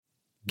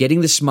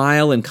Getting the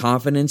smile and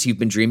confidence you've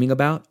been dreaming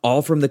about,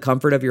 all from the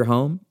comfort of your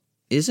home,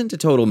 isn't a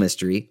total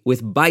mystery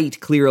with Bite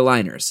Clear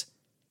Aligners.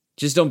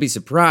 Just don't be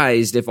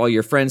surprised if all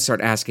your friends start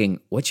asking,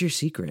 "What's your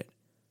secret?"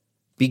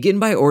 Begin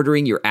by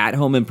ordering your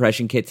at-home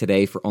impression kit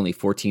today for only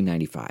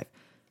 $14.95.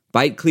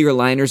 Bite Clear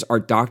Aligners are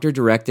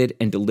doctor-directed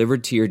and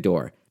delivered to your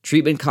door.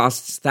 Treatment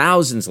costs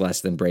thousands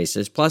less than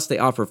braces, plus they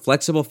offer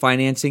flexible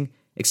financing,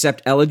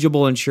 accept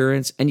eligible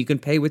insurance, and you can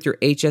pay with your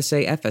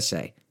HSA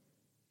FSA.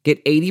 Get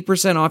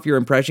 80% off your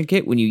impression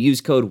kit when you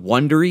use code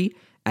WONDERY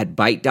at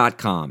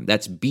Byte.com.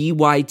 That's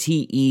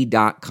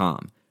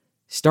BYTE.com.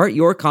 Start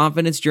your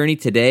confidence journey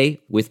today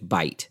with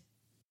Byte.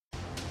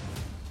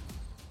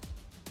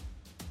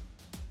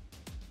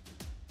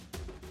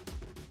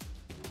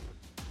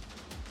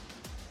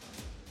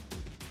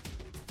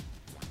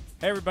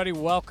 Hey everybody,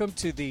 welcome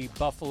to the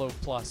Buffalo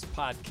Plus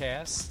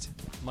podcast.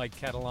 Mike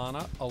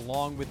Catalana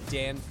along with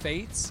Dan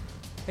Fates.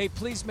 Hey,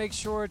 please make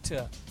sure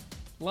to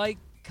like,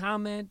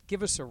 comment,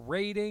 give us a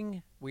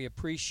rating. We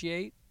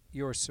appreciate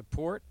your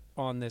support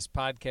on this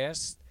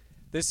podcast.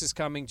 This is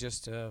coming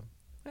just a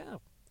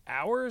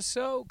hour or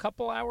so,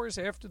 couple hours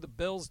after the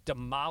Bills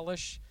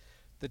demolish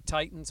the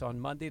Titans on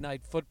Monday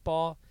Night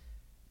Football.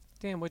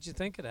 Dan, what'd you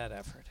think of that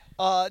effort?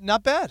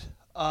 Not bad.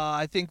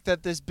 I think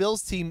that this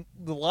Bills team,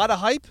 a lot of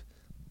hype.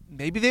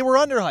 Maybe they were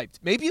underhyped.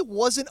 Maybe it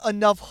wasn't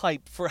enough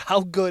hype for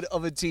how good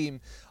of a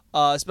team,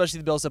 especially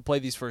the Bills have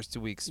played these first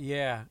 2 weeks.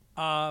 Yeah.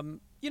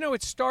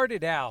 It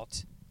started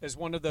out as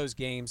one of those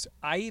games.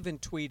 I even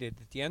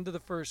tweeted at the end of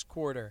the first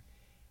quarter,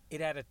 it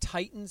had a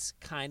Titans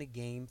kind of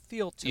game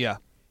feel to it. Yeah.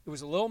 It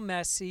was a little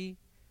messy,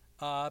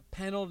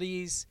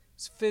 penalties, it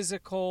was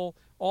physical,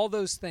 all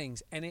those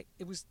things. And it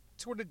was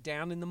sort of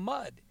down in the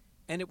mud.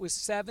 And it was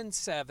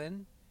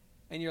 7-7.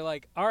 And you're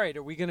like, all right,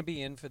 are we going to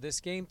be in for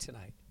this game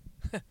tonight?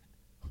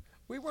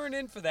 We weren't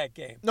in for that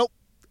game. Nope.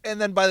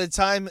 And then by the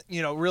time,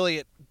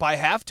 really by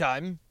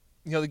halftime,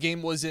 the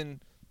game was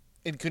in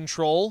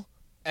control.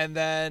 And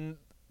then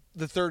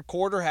the third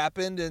quarter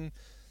happened, and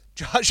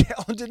Josh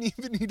Allen didn't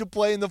even need to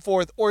play in the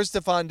fourth, or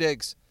Stephon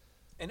Diggs.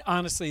 And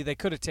honestly, they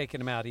could have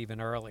taken him out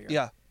even earlier.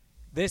 Yeah.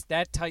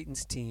 That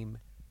Titans team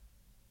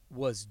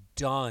was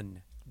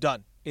done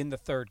in the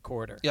third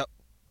quarter. Yep.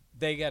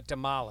 They got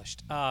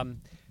demolished.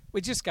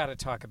 We just got to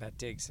talk about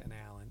Diggs and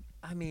Allen.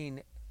 I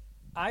mean,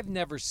 I've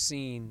never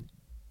seen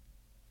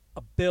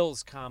a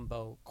Bills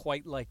combo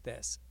quite like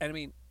this. And I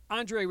mean,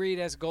 Andre Reed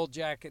has a gold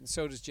jacket, and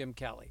so does Jim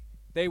Kelly.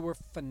 They were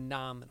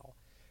phenomenal.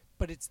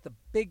 But it's the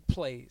big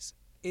plays.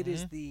 It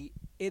is the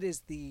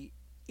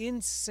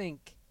in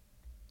sync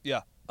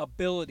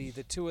ability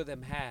the two of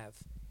them have.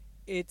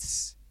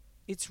 It's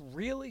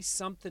really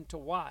something to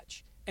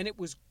watch. And it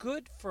was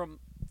good from,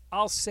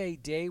 I'll say,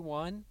 day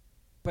one,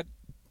 but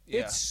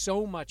it's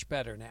so much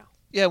better now.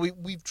 Yeah,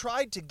 we've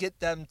tried to get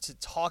them to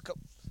talk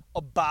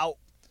about,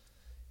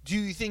 do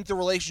you think the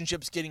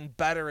relationship's getting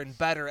better and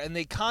better? And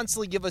they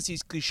constantly give us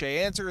these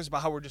cliche answers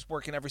about how we're just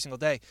working every single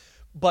day.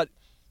 But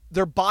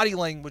their body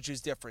language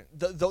is different.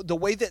 The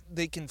way that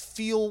they can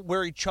feel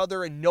where each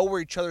other and know where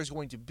each other is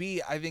going to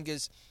be, I think,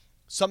 is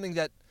something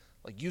that,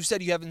 like you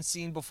said, you haven't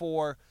seen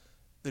before.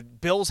 The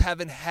Bills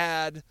haven't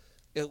had,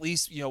 at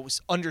least,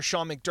 under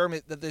Sean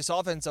McDermott, that this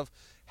offense of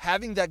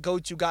having that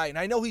go-to guy. And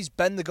I know he's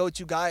been the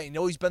go-to guy. I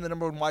know he's been the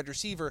number one wide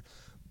receiver.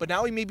 But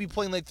now he may be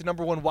playing like the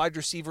number one wide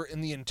receiver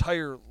in the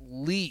entire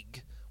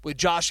league, with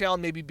Josh Allen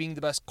maybe being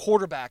the best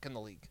quarterback in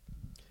the league.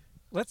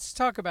 Let's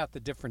talk about the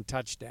different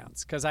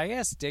touchdowns, because I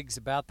asked Diggs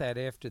about that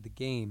after the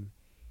game,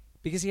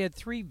 because he had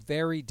 3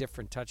 very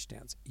different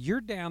touchdowns. You're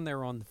down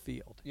there on the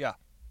field,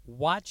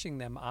 watching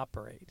them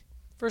operate.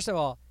 First of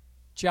all,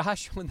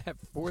 Josh on that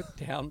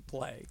 4th down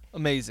play.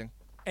 Amazing.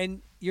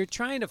 And you're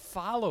trying to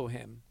follow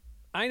him.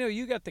 I know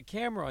you got the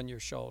camera on your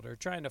shoulder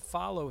trying to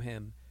follow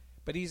him,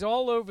 but he's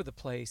all over the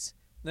place.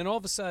 Then all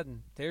of a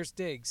sudden, there's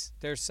Diggs.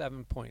 There's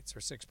 7 points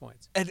or 6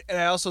 points. And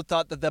I also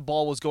thought that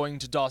ball was going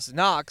to Dawson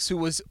Knox, who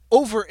was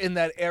over in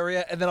that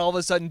area, and then all of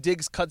a sudden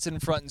Diggs cuts in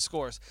front and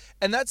scores.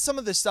 And that's some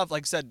of the stuff,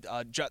 like I said,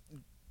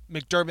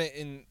 McDermott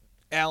and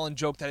Allen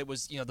joked that it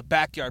was, the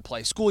backyard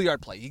play,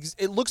 schoolyard play.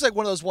 It looks like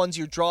one of those ones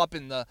you draw up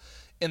in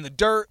the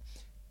dirt.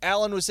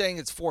 Allen was saying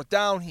it's 4th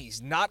down. He's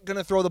not going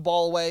to throw the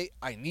ball away.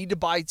 I need to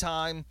buy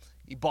time.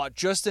 He bought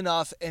just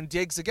enough. And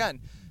Diggs,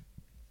 again,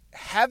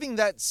 having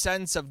that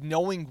sense of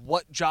knowing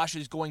what Josh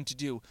is going to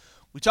do.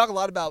 We talk a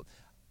lot about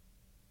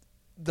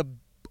the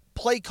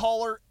play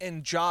caller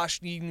and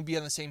Josh needing to be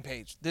on the same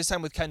page, this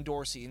time with Ken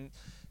Dorsey. And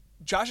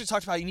Josh has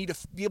talked about how you need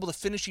to be able to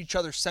finish each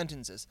other's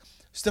sentences.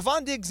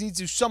 Stephon Diggs needs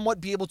to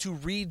somewhat be able to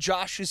read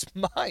Josh's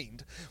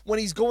mind when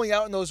he's going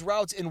out in those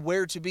routes and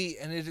where to be.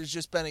 And it has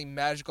just been a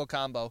magical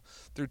combo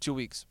through 2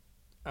 weeks.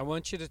 I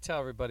want you to tell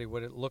everybody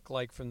what it looked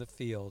like from the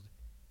field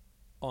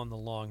on the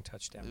long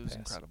touchdown pass. It was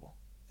incredible.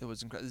 It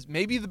was incredible.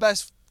 Maybe the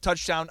best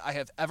touchdown I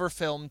have ever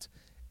filmed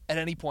at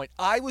any point.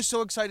 I was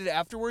so excited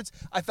afterwards,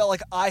 I felt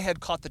like I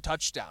had caught the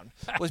touchdown,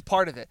 was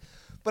part of it.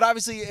 But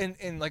obviously,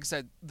 and like I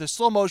said, the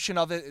slow motion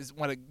of it is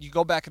when you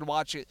go back and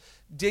watch it,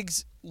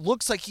 Diggs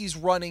looks like he's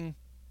running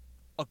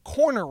a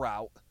corner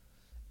route,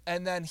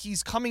 And then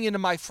he's coming into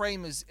my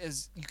frame as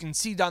you can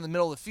see down the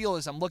middle of the field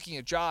as I'm looking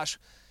at Josh.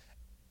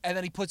 And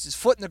then he puts his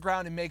foot in the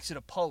ground and makes it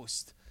a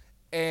post.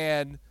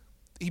 And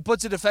he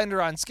puts a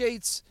defender on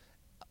skates,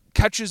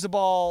 catches the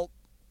ball.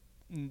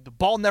 The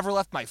ball never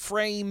left my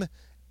frame.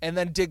 And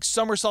then Diggs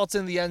somersaults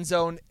in the end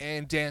zone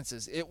and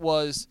dances. It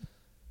was,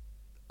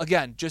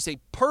 again, just a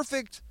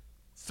perfect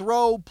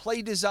throw,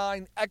 play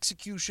design,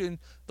 execution,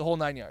 the whole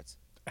 9 yards.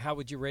 How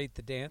would you rate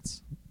the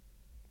dance?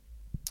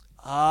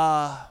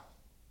 Well,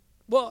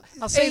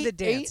 I'll say the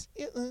dance.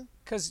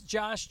 Because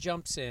Josh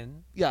jumps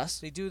in. Yes.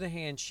 They do the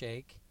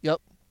handshake. Yep.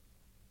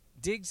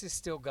 Diggs is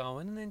still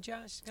going, and then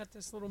Josh got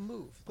this little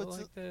move,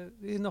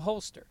 in the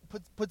holster.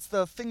 Puts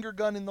the finger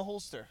gun in the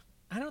holster.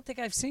 I don't think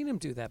I've seen him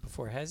do that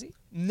before, has he?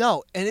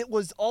 No, and it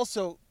was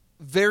also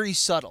very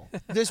subtle.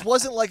 This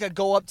wasn't like a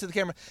go up to the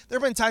camera. There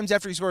have been times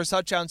after he scores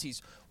touchdowns,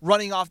 he's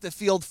running off the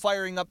field,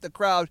 firing up the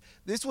crowd.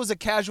 This was a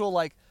casual,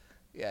 like,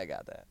 yeah, I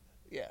got that.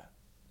 Yeah.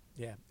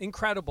 Yeah,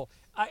 incredible.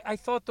 I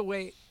thought the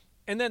way,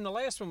 and then the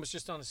last one was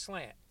just on a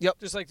slant. Yep.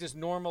 Just like this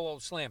normal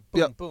old slant.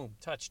 Boom, Yep. boom,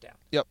 touchdown.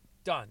 Yep.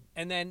 Done.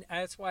 And then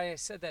that's why I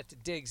said that to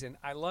Diggs, and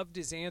I loved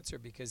his answer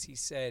because he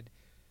said,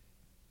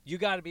 you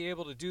got to be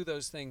able to do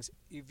those things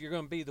if you're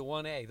going to be the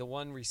 1A, the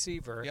one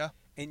receiver. Yeah.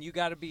 And you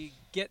got to be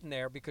getting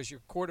there because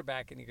you're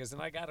quarterback. And he goes,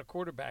 and I got a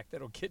quarterback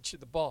that'll get you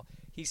the ball.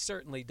 He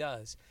certainly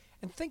does.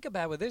 And think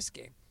about with this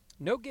game.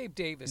 No Gabe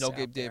Davis. No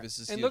Gabe Davis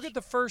is and huge. look at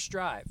the first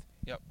drive.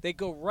 Yep. They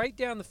go right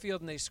down the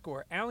field and they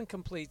score. Allen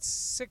completes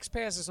 6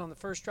 passes on the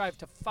first drive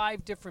to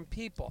 5 different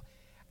people.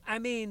 I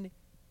mean,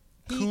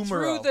 he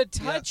threw the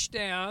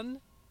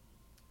touchdown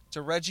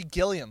to Reggie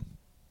Gilliam,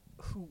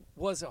 who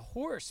was a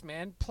horse,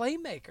 man,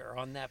 playmaker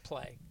on that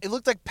play. It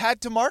looked like Pat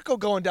DeMarco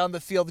going down the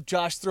field,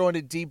 Josh throwing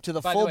it deep to the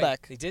By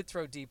fullback. The way, they did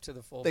throw deep to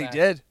the fullback. They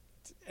did.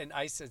 And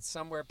I said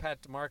somewhere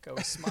Pat DeMarco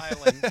was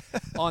smiling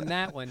on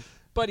that one.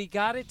 But he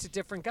got it to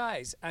different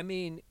guys. I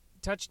mean,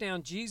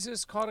 touchdown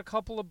Jesus caught a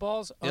couple of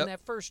balls on that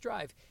first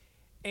drive.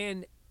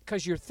 And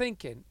because you're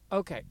thinking,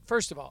 okay,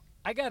 first of all,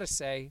 I got to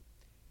say,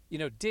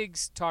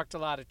 Diggs talked a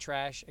lot of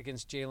trash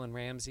against Jalen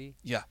Ramsey.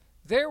 Yeah.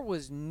 There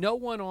was no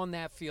one on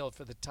that field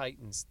for the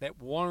Titans that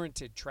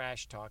warranted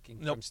trash talking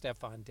from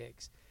Stephon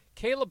Diggs.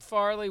 Caleb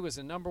Farley was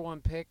a number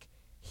 1 pick.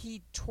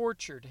 He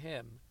tortured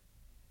him.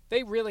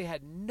 They really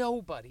had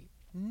nobody.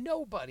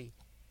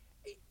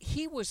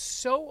 He was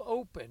so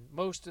open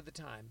most of the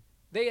time.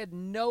 They had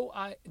no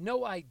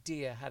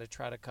idea how to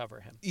try to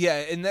cover him. Yeah,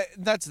 and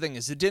that's the thing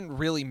is it didn't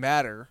really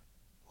matter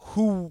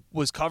who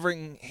was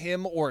covering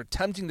him or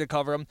attempting to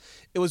cover him.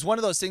 It was one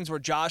of those things where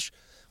Josh,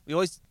 we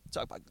always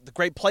talk about the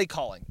great play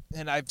calling,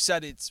 and I've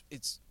said it's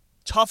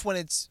tough when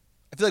I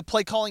feel like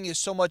play calling is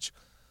so much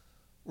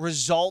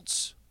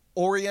results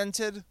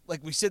oriented.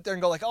 Like we sit there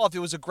and go like, oh, if it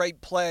was a great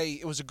play,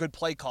 it was a good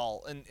play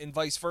call, and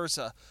vice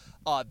versa.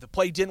 The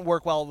play didn't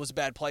work well, it was a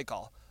bad play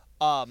call.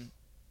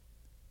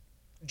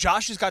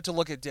 Josh has got to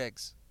look at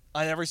Diggs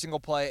on every single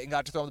play and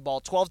got to throw him the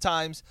ball 12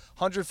 times,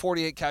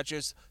 148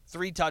 catches,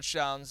 3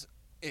 touchdowns.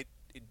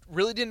 It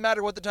really didn't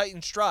matter what the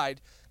Titans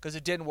tried because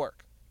it didn't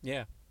work.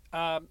 Yeah.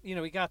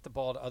 He got the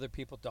ball to other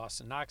people.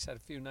 Dawson Knox had a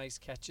few nice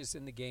catches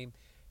in the game.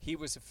 He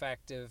was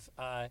effective.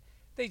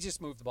 They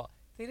just moved the ball.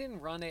 They didn't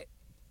run it.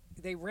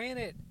 They ran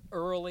it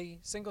early.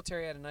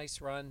 Singletary had a nice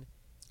run.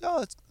 Oh,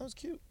 that was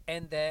cute.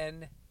 And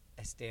then,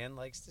 as Dan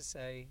likes to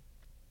say,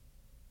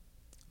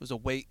 it was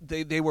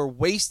they were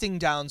wasting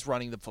downs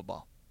running the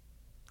football.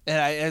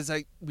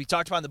 And we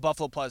talked about in the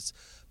Buffalo Plus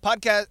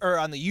podcast or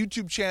on the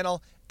YouTube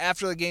channel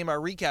after the game, our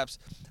recaps,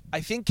 I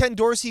think Ken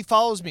Dorsey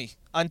follows me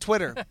on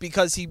Twitter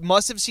because he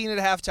must have seen it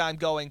at halftime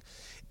going.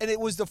 And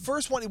it was the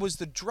first one. It was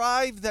the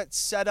drive that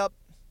set up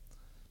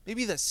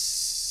maybe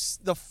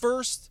the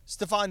first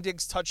Stephon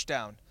Diggs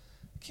touchdown.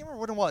 I can't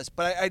remember what it was,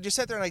 but I just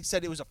sat there and I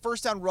said it was a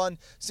first down run.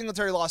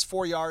 Singletary lost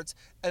 4 yards.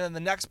 And then the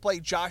next play,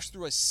 Josh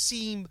threw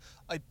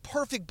a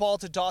perfect ball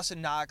to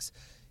Dawson Knox.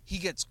 He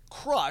gets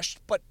crushed,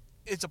 but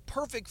it's a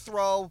perfect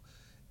throw.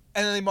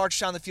 And then they march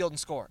down the field and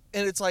score.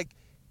 And it's like,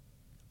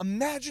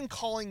 imagine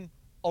calling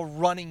a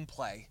running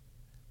play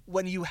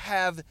when you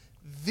have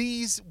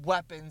these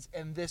weapons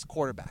and this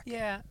quarterback.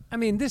 Yeah, I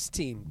mean, this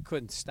team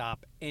couldn't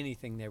stop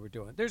anything they were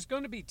doing. There's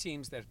going to be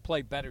teams that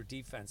play better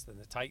defense than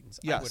the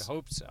Titans. Yes. I would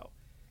hope so.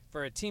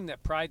 For a team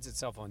that prides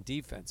itself on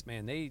defense,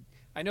 man,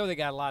 I know they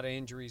got a lot of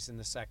injuries in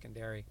the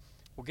secondary.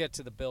 We'll get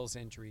to the Bills'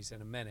 injuries in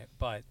a minute,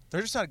 but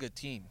they're just not a good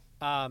team.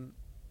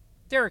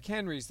 Derrick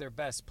Henry's their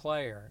best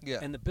player, yeah.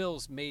 And the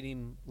Bills made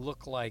him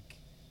look like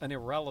an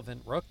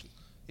irrelevant rookie.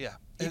 Yeah,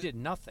 he did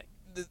nothing.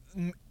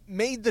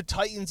 Made the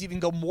Titans even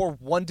go more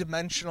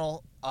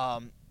one-dimensional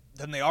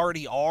than they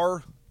already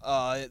are.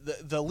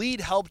 The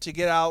lead helped to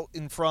get out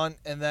in front,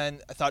 and then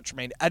I thought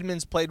Tremaine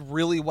Edmonds played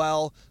really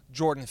well.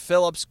 Jordan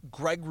Phillips,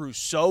 Greg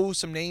Rousseau,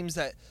 some names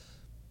that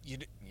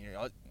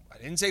I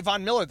didn't say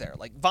Von Miller there.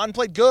 Like Von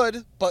played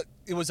good, but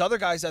it was other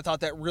guys I thought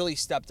that really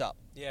stepped up.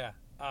 Yeah,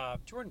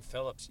 Jordan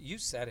Phillips, you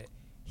said it.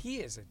 He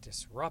is a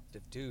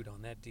disruptive dude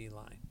on that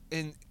D-line.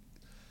 And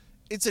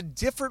it's a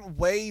different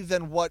way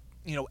than what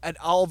Ed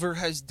Oliver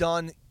has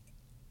done.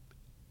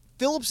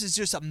 Phillips is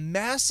just a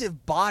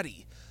massive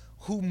body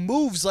who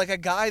moves like a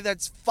guy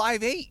that's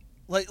 5'8".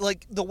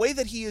 Like the way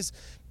that he is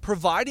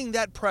providing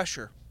that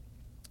pressure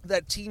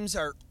that teams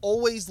are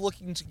always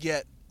looking to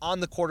get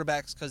on the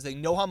quarterbacks because they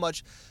know how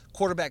much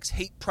quarterbacks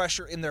hate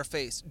pressure in their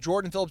face.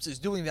 Jordan Phillips is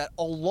doing that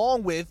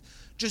along with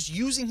just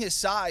using his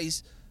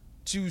size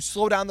to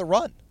slow down the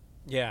run.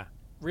 Yeah,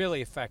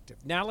 really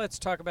effective. Now let's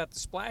talk about the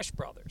Splash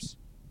Brothers.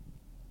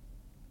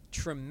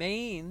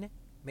 Tremaine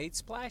made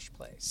splash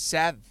plays.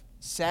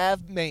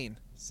 Sav Maine.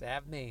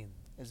 Sav Maine.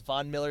 As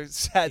Von Miller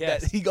said,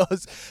 Yes. that he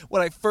goes,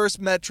 when I first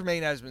met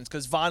Tremaine Edmonds,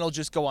 because Von will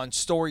just go on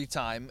story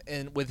time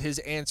and with his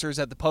answers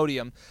at the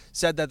podium,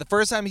 said that the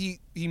first time he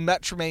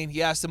met Tremaine,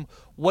 he asked him,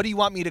 "What do you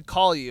want me to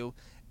call you?"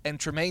 And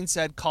Tremaine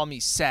said, "Call me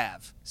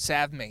Sav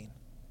Maine."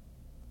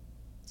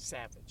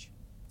 Savage.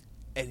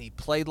 And he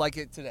played like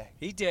it today.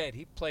 He did.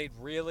 He played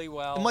really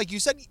well. And like you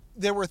said,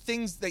 there were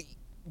things that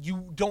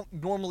you don't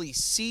normally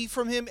see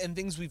from him and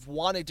things we've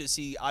wanted to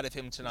see out of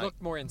him tonight.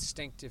 Looked more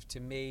instinctive to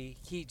me.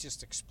 He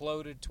just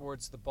exploded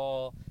towards the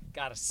ball,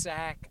 got a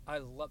sack. I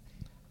love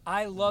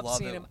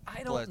seeing it. him.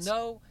 I Blitz. don't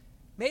know.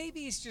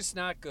 Maybe he's just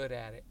not good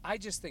at it. I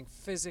just think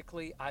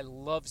physically, I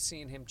love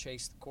seeing him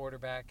chase the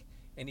quarterback,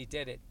 and he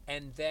did it.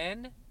 And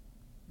then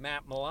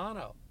Matt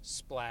Milano,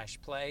 splash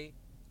play,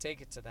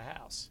 take it to the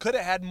house. Could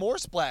have had more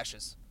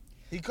splashes.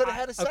 He could have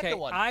had a second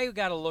one. I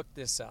got to look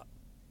this up.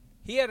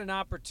 He had an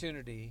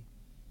opportunity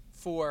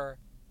for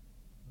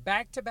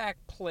back-to-back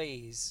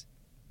plays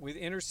with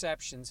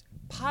interceptions,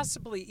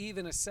 possibly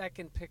even a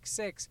second pick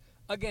six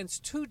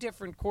against two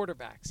different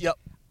quarterbacks. Yep.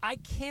 I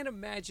can't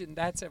imagine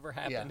that's ever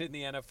happened in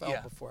the NFL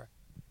Yeah. before.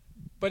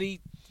 But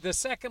the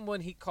second one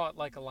he caught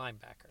like a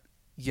linebacker.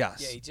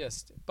 Yes. Yeah,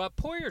 but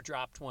Poyer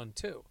dropped one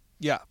too.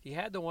 Yeah. He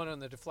had the one on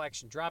the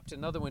deflection, dropped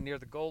another one near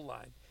the goal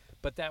line,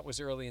 but that was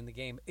early in the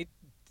game.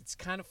 It's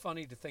kind of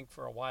funny to think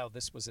for a while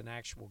this was an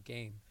actual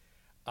game.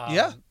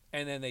 Yeah.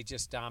 And then they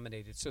just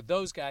dominated. So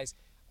those guys,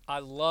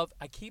 I'm going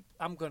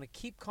to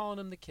keep calling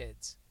them the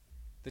kids,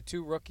 the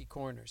two rookie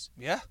corners.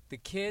 Yeah. The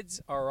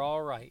kids are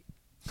all right.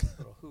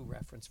 Little Who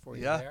reference for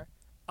you Yeah. there.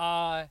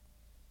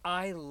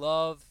 I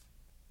love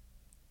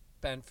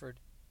Benford.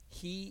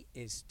 He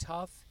is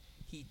tough.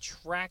 He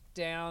tracked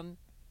down.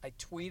 I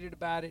tweeted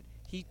about it.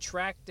 He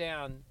tracked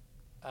down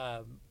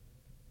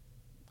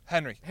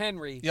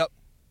Henry. Yep.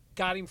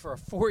 Got him for a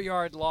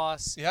 4-yard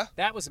loss. Yeah.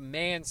 That was a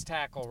man's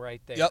tackle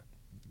right there. Yep.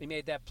 He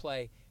made that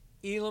play.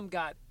 Elam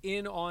got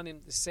in on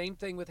him. The same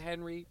thing with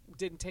Henry.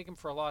 Didn't take him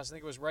for a loss. I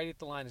think it was right at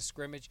the line of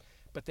scrimmage.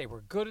 But they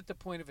were good at the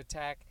point of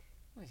attack.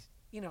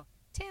 You know,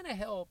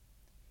 Tannehill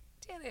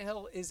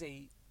is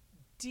a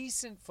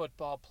decent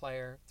football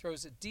player.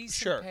 Throws a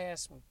decent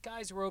pass. When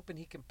guys are open,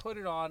 he can put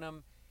it on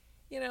them.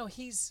 You know,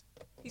 he's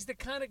the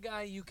kind of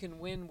guy you can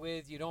win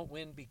with. You don't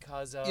win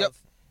because of. Yep.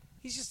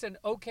 He's just an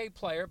okay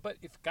player, but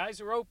if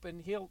guys are open,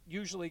 he'll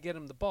usually get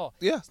him the ball.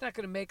 Yeah. He's not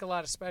going to make a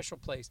lot of special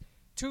plays.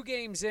 2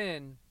 games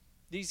in,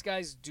 these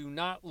guys do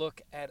not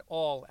look at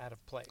all out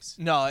of place.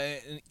 No,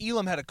 and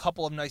Elam had a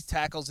couple of nice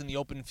tackles in the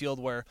open field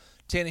where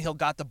Tannehill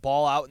got the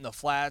ball out in the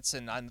flats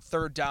and on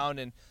third down,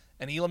 and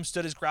Elam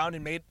stood his ground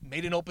and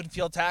made an open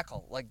field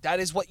tackle. Like, that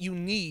is what you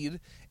need.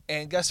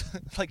 And guess,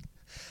 like,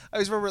 I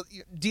always remember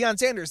Deion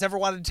Sanders never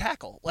wanted to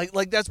tackle.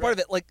 Like that's part of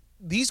it. Like,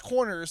 these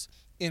corners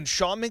in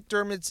Sean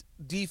McDermott's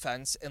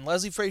defense and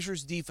Leslie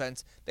Frazier's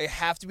defense, they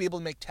have to be able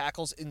to make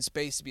tackles in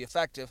space to be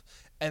effective.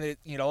 And it,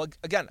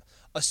 again,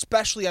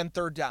 especially on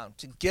third down,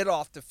 to get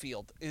off the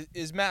field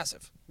is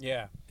massive.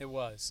 Yeah, it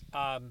was.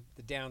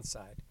 The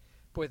downside.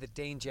 Boy, the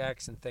Dane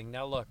Jackson thing.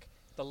 Now, look,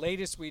 the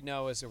latest we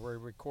know is that we're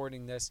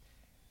recording this,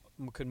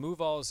 could move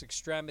all his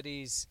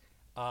extremities.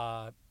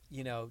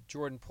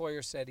 Jordan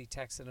Poyer said he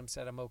texted him,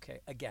 said, "I'm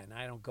okay." Again,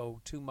 I don't go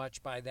too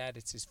much by that.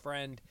 It's his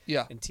friend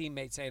and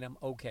teammate saying, "I'm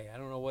okay." I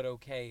don't know what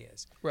okay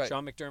is. Right.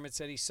 Sean McDermott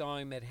said he saw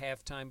him at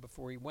halftime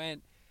before he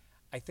went.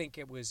 I think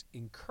it was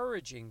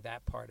encouraging,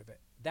 that part of it.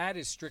 That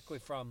is strictly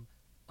from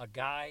a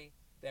guy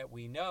that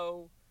we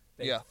know,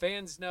 that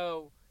fans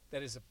know,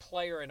 that is a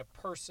player and a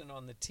person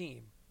on the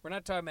team. We're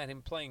not talking about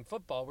him playing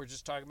football. We're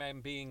just talking about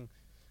him being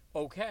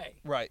okay.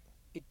 Right.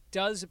 It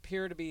does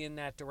appear to be in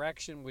that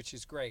direction, which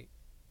is great.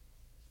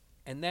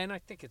 And then I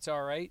think it's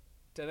all right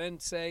to then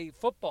say,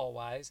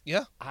 football-wise,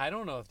 I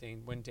don't know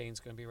when Dane's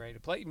going to be ready to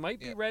play. He might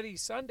be ready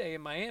Sunday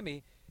in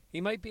Miami. He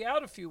might be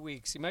out a few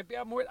weeks. He might be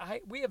out more.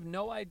 We have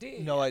no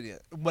idea. No idea.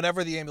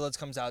 Whenever the ambulance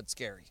comes out, it's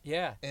scary.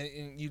 Yeah.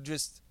 And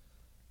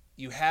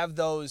you have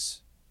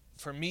those.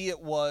 For me,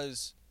 it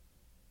was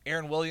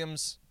Aaron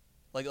Williams.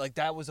 Like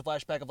that was a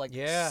flashback of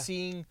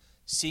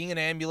seeing an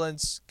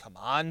ambulance come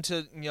on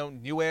to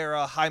New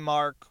Era,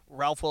 Highmark,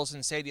 Ralph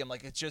Wilson Stadium.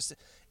 Like,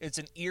 it's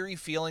an eerie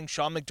feeling.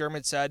 Sean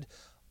McDermott said,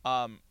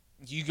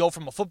 you go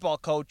from a football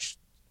coach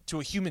to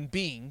a human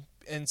being,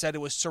 and said it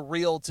was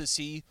surreal to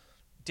see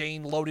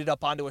Dane loaded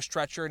up onto a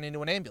stretcher and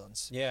into an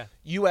ambulance. Yeah.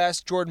 You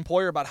asked Jordan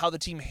Poyer about how the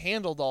team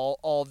handled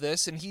all of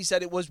this, and he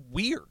said it was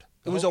weird.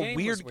 It was a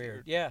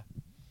weird. Yeah.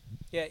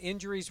 Yeah,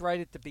 injuries right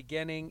at the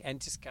beginning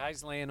and just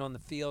guys laying on the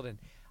field. And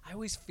I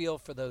always feel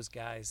for those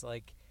guys.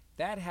 Like,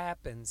 that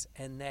happens,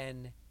 and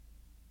then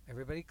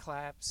Everybody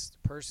claps,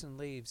 the person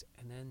leaves,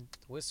 and then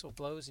the whistle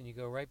blows and you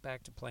go right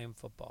back to playing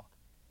football.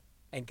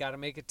 And got to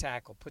make a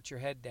tackle, put your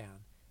head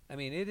down. I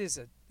mean, it's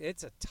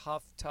a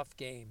tough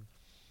game.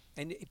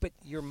 But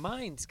your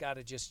mind's got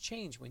to just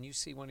change when you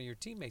see one of your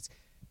teammates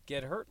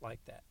get hurt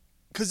like that.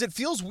 Because it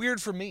feels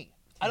weird for me.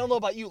 I don't know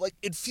about you. Like,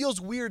 it feels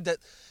weird that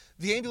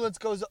the ambulance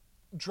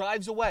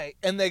drives away,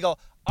 and they go,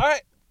 all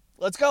right,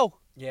 let's go.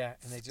 Yeah,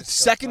 and they just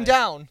second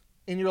down,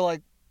 and you're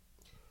like,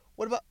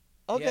 what about?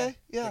 Okay,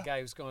 yeah. The guy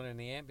who's going in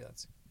the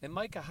ambulance. And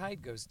Micah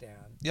Hyde goes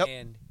down, Yep.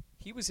 and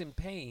he was in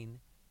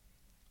pain,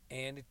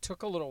 and it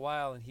took a little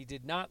while, and he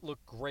did not look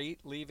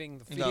great leaving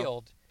the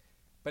field. No.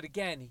 But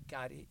again,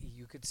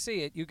 you could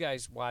see it. You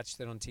guys watched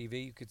it on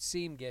TV. You could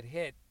see him get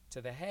hit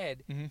to the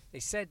head. Mm-hmm. They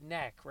said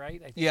neck,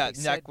 right? I think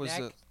neck was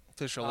the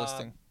official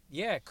listing.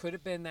 Yeah, it could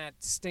have been that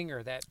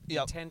stinger, that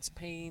Yep. intense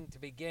pain to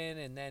begin,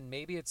 and then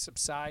maybe it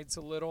subsides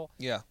a little.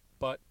 Yeah.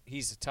 But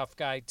he's a tough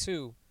guy,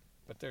 too.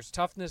 But there's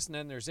toughness, and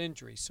then there's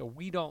injury. So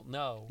we don't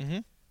know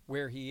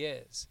where he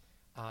is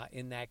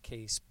in that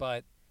case.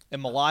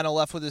 And Milano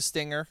left with his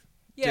stinger.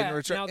 Yeah,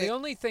 now the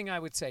only thing I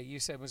would say, you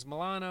said, was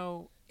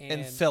Milano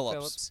and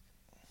Phillips.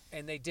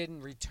 And they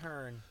didn't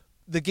return.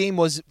 The game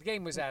was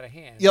out of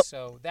hand. Yep.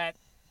 So that,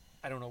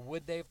 I don't know,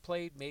 would they have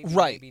played? Maybe,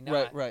 right, maybe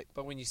not. Right.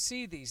 But when you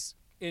see these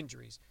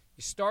injuries,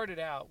 you started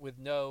out with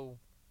no,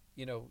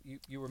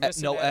 you were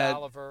missing Ed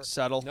Oliver,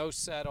 no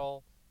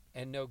Settle,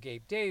 and no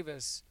Gabe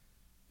Davis.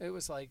 It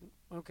was like,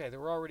 okay, they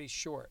were already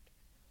short.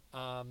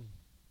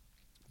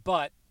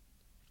 But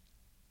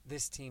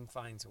this team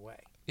finds a way.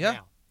 Yeah.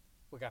 Now,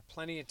 we got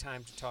plenty of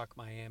time to talk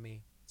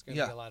Miami. It's going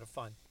to be a lot of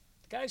fun.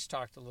 The guys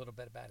talked a little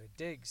bit about it.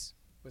 Diggs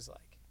was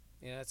like,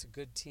 it's a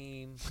good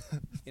team.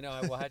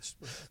 I watched.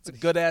 It's a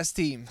good-ass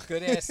team.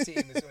 Good-ass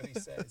team is what he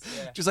says,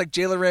 yeah. Just like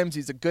Jalen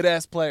Ramsey's a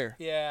good-ass player.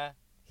 Yeah.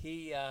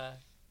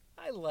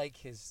 I like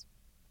his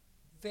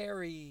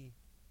very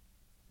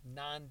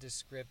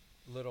nondescript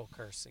little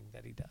cursing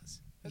that he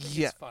does. I think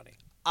it's funny.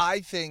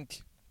 I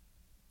think,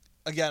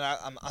 again,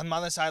 I'm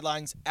on the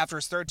sidelines after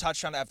his third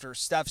touchdown, after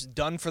Steph's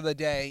done for the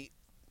day,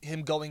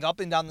 him going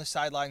up and down the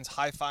sidelines,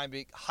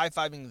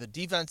 high-fiving the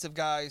defensive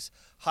guys,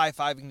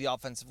 high-fiving the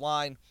offensive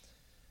line.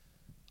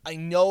 I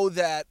know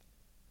that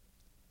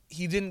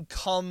he didn't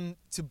come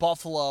to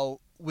Buffalo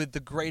with the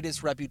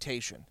greatest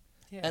reputation.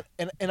 Yeah.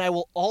 And I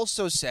will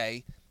also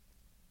say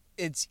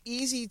it's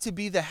easy to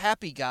be the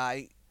happy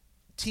guy,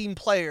 team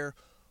player,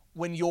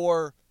 when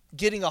you're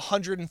getting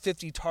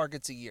 150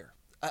 targets a year.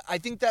 I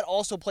think that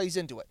also plays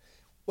into it.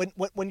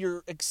 When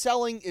you're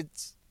excelling,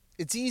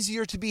 it's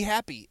easier to be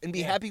happy and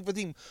be happy for the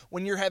team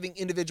when you're having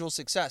individual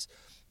success.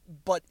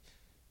 But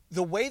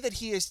the way that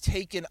he has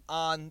taken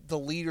on the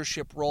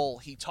leadership role,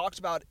 he talked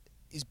about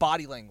his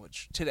body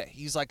language today.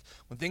 He's like,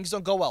 when things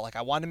don't go well, like,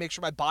 I wanted to make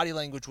sure my body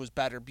language was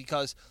better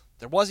because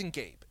there wasn't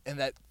Gabe and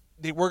that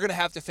they were going to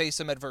have to face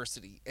some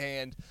adversity.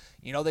 And,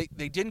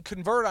 they didn't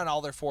convert on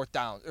all their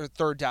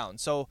third down.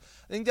 So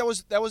I think that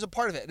was a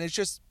part of it. And it's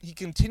just, he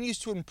continues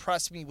to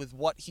impress me with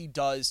what he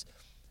does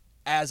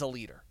as a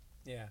leader.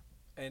 Yeah.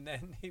 And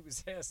then he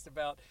was asked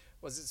about,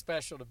 was it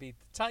special to beat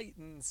the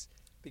Titans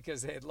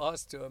because they had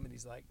lost to him? And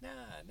he's like, nah,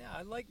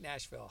 I like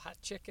Nashville, hot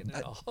chicken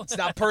and all. It's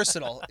not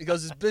personal. He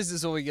goes, it's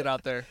business when we get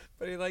out there.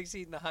 But he likes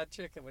eating the hot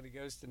chicken when he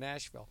goes to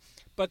Nashville.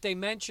 But they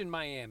mentioned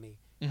Miami.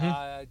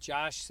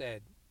 Josh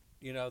said,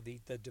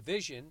 the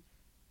division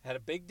had a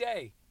big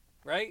day,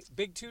 right?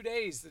 Big 2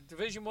 days. The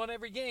division won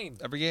every game.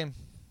 Every game.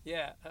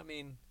 Yeah, I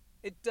mean,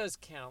 it does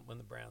count when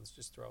the Browns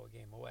just throw a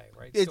game away,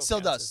 right? It still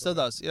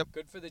does. Yep.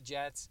 Good for the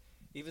Jets.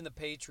 Even the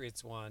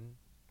Patriots won,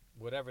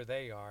 whatever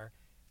they are,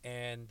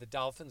 and the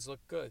Dolphins look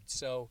good.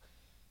 So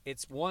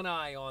it's one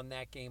eye on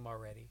that game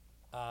already.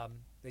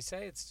 They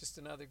say it's just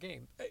another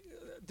game.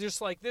 Just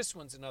like this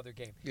one's another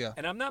game. Yeah.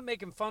 And I'm not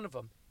making fun of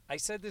them. I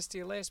said this to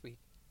you last week.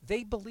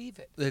 They believe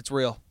it. It's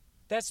real.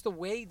 That's the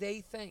way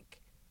they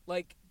think.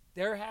 Like,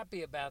 they're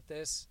happy about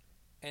this,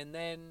 and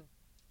then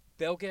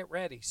they'll get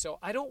ready. So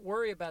I don't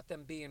worry about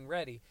them being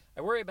ready.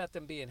 I worry about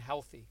them being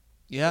healthy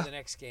for the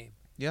next game.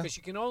 Yeah. Because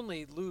you can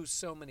only lose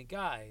so many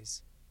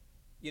guys.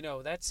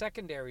 That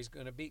secondary is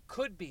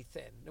could be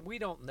thin. And we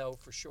don't know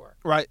for sure.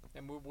 Right.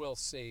 And we'll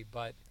see.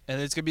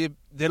 And it's going to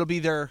that'll be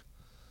their,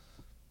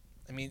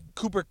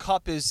 Cooper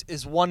Kupp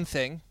is one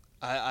thing.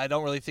 I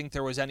don't really think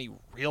there was any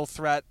real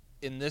threat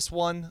in this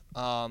one.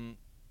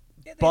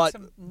 They had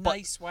some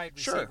nice wide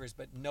receivers,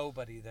 but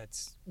nobody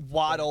that's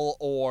Waddle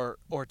or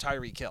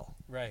Tyreek Hill.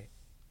 Right.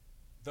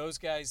 Those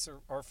guys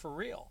are for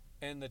real.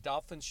 And the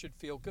Dolphins should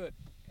feel good.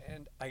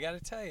 And I got to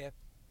tell you,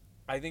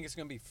 I think it's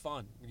going to be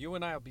fun. You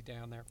and I will be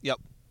down there. Yep.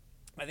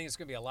 I think it's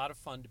going to be a lot of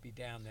fun to be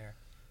down there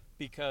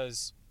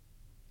because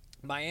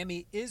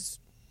Miami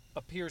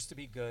appears to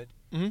be good,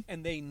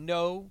 and they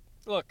know,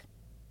 look,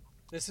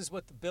 this is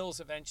what the Bills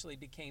eventually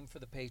became for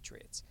the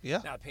Patriots.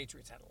 Yeah. Now, the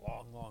Patriots had a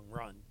long, long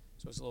run,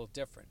 so it's a little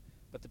different.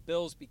 But the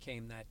Bills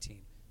became that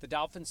team. The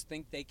Dolphins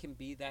think they can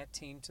be that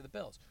team to the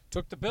Bills.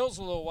 Took the Bills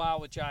a little while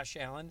with Josh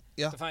Allen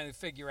to finally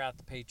figure out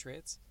the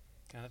Patriots.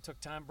 Kind of took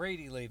Tom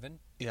Brady leaving,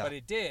 but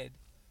it did.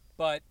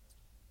 But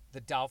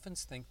The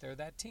Dolphins think they're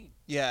that team.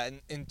 Yeah,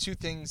 and two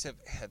things have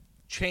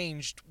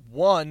changed.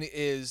 One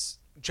is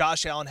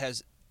Josh Allen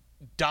has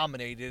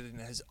dominated and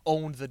has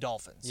owned the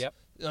Dolphins. Yep.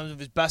 Some of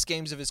his best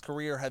games of his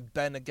career have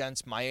been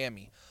against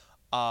Miami.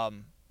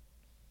 On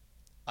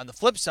the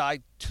flip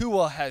side,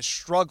 Tua has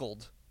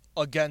struggled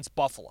against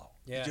Buffalo.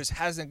 Yeah. He just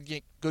hasn't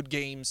get good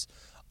games.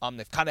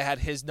 They've kind of had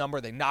his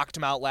number. They knocked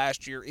him out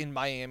last year in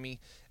Miami,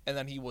 and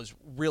then he was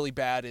really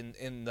bad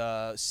in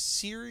the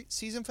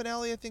season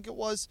finale, I think it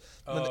was.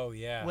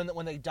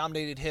 When they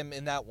dominated him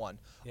in that one.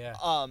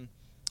 Yeah.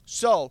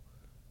 So,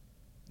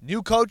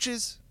 new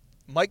coaches,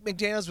 Mike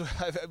McDaniels,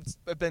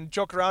 I've been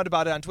joking around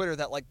about it on Twitter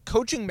that, like,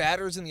 coaching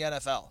matters in the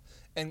NFL.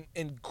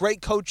 And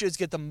great coaches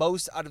get the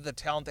most out of the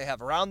talent they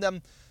have around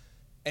them.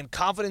 And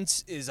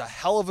confidence is a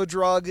hell of a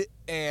drug,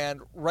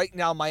 and right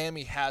now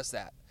Miami has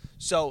that.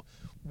 So,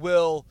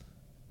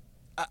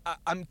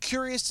 I'm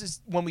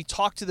curious when we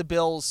talk to the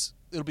Bills,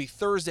 it'll be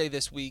Thursday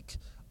this week,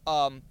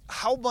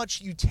 how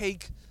much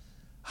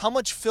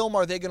film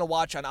are they going to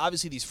watch on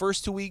obviously these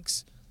first 2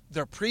 weeks,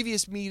 their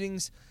previous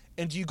meetings,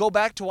 and do you go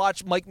back to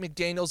watch Mike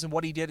McDaniels and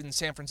what he did in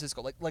San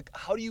Francisco? Like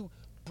how do you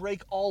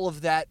break all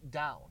of that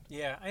down?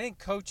 Yeah, I think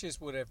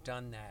coaches would have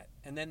done that,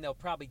 and then they'll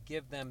probably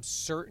give them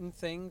certain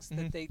things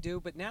that they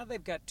do, but now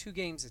they've got 2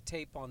 games of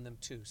tape on them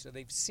too, so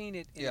they've seen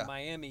it in a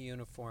Miami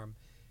uniform,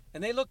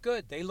 and they look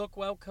good. They look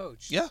well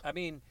coached. Yeah. I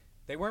mean,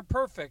 they weren't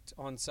perfect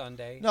on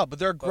Sunday. No, but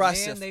they're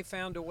aggressive. But man, they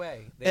found a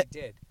way. They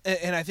did.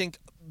 And I think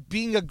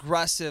being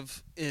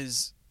aggressive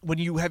is when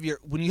you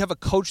have a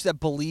coach that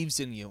believes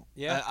in you.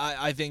 Yeah.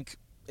 I think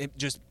it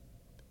just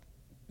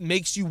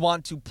makes you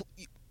want to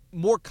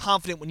more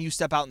confident when you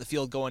step out in the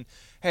field going,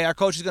 hey, our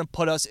coach is going to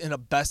put us in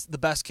the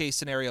best case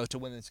scenario to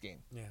win this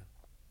game. Yeah.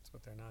 That's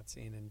what they're not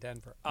seeing in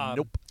Denver.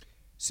 Nope.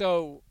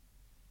 So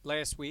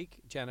last week,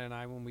 Jenna and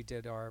I, when we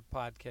did our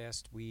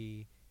podcast,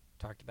 we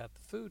talked about the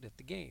food at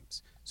the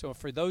games. So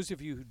for those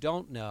of you who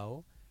don't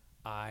know,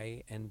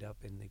 I end up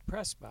in the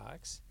press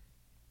box.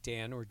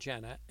 Dan or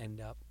Jenna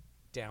end up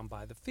down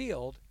by the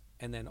field,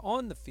 and then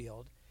on the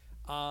field.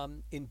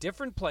 In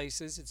different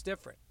places, it's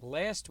different.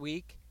 Last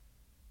week,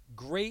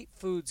 great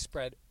food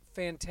spread,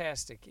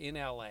 fantastic in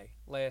LA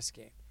last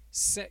game.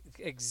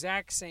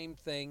 Exact same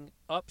thing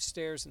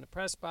upstairs in the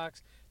press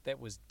box that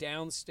was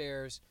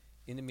downstairs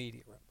in the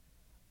media room.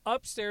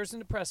 Upstairs in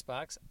the press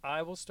box,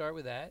 I will start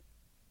with that.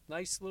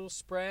 Nice little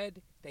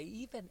spread. They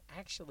even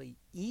actually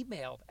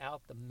emailed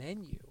out the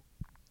menu.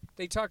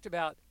 They talked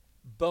about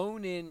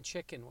bone-in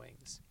chicken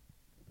wings.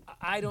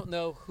 I don't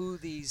know who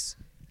these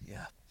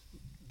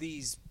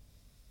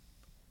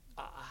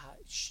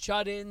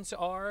shut-ins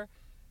are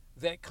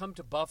that come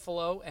to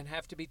Buffalo and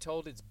have to be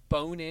told it's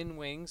bone-in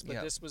wings,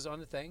 but this was on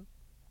the thing.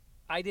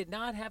 I did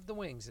not have the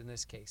wings in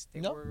this case.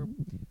 They were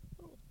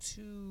a little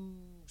too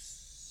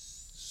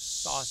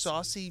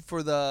saucy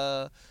for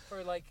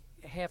like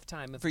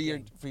halftime of for the your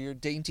game. for your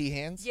dainty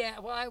hands. Yeah,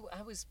 well,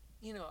 I was,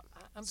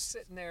 I'm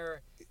sitting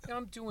there,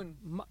 I'm doing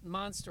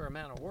monster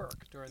amount of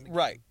work during the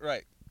game.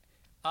 Right.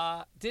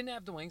 Didn't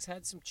have the wings.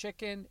 Had some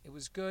chicken. It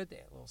was good. They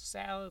had a little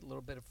salad, a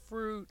little bit of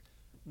fruit,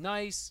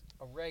 nice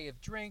array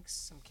of drinks,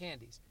 some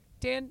candies.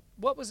 Dan,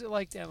 what was it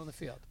like down on the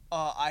field?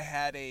 I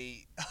had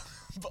a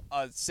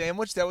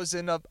sandwich that was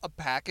in a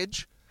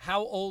package.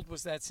 How old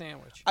was that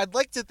sandwich? I'd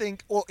like to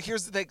think, well,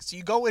 here's the thing. So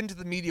you go into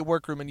the media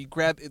workroom and you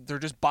grab, they're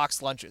just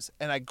boxed lunches.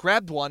 And I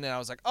grabbed one and I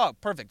was like, oh,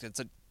 perfect. It's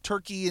a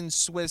turkey and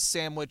Swiss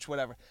sandwich,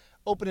 whatever.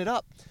 Open it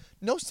up.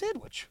 No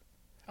sandwich.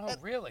 Oh,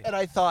 really? And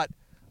I thought,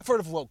 I've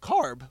heard of low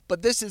carb,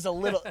 but this is a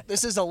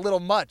little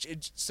much.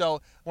 So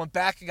I went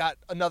back and got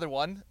another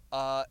one,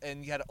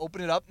 and you had to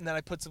open it up, and then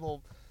I put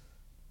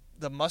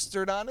the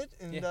mustard on it,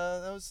 and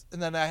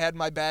and then I had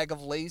my bag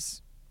of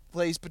Lay's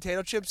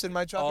potato chips and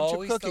my chocolate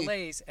chip cookie. Always the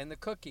Lay's and the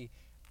cookie.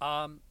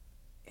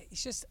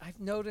 It's just I've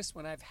noticed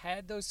when I've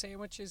had those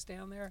sandwiches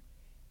down there,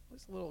 it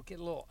was get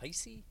a little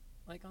icy,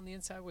 like on the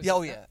inside.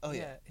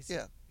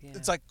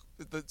 It's like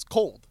it's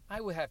cold.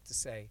 I would have to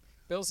say,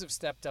 Bills have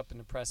stepped up in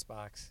the press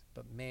box,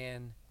 but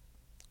man,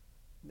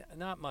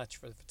 not much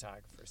for the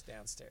photographers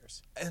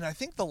downstairs. And I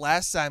think the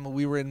last time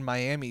we were in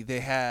Miami, they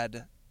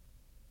had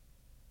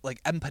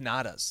like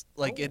empanadas.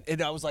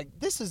 And I was like,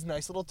 this is a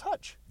nice little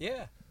touch.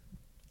 Yeah.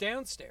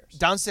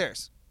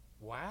 Downstairs.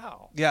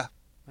 Wow. Yeah.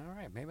 All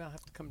right. Maybe I'll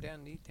have to come down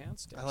and eat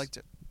downstairs. I liked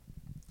it.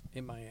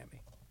 In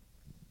Miami.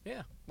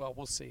 Yeah. Well,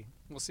 we'll see.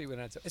 We'll see what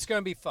ends up. It's going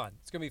to be fun.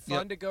 It's going to be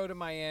fun to go to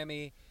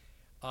Miami.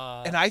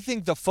 And I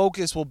think the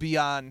focus will be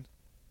on,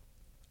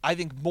 I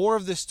think more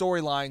of the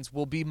storylines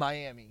will be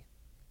Miami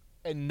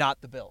and not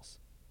the Bills.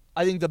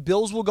 I think the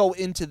Bills will go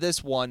into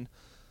this one,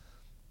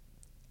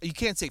 you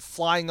can't say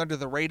flying under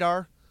the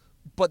radar,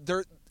 but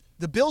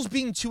the Bills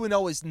being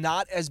 2-0 is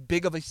not as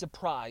big of a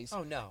surprise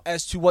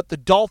as to what the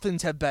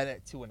Dolphins have been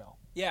at 2-0.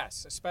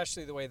 Yes,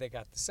 especially the way they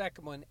got the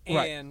second one.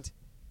 And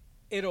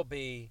it'll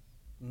be,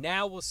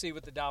 now we'll see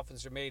what the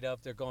Dolphins are made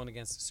of. They're going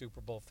against the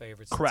Super Bowl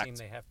favorites, Correct. the team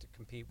they have to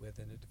compete with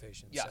in the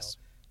division. Yes. So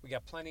we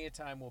got plenty of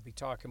time. We'll be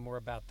talking more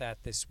about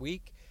that this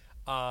week.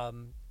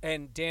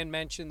 And Dan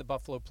mentioned the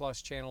Buffalo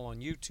Plus channel on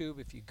YouTube.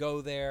 If you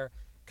go there,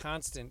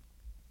 constant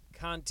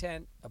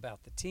content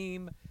about the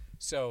team.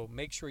 So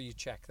make sure you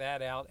check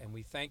that out. And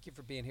we thank you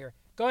for being here.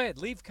 Go ahead,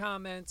 leave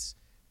comments,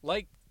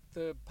 like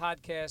the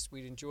podcast.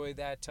 We'd enjoy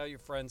that. Tell your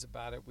friends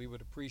about it. We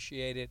would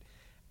appreciate it.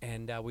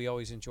 And we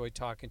always enjoy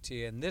talking to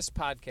you. And this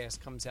podcast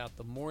comes out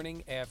the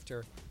morning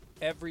after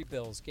every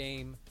Bills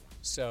game.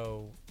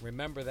 So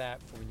remember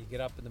that for when you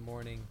get up in the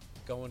morning,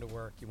 going to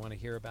work, you want to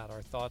hear about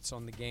our thoughts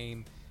on the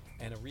game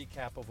and a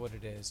recap of what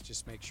it is.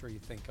 Just make sure you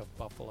think of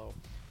Buffalo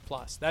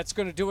Plus. That's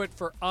going to do it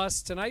for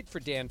us tonight. For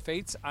Dan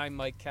Fates, I'm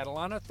Mike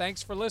Catalana.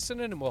 Thanks for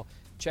listening, and we'll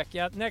check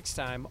you out next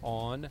time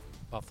on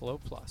Buffalo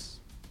Plus.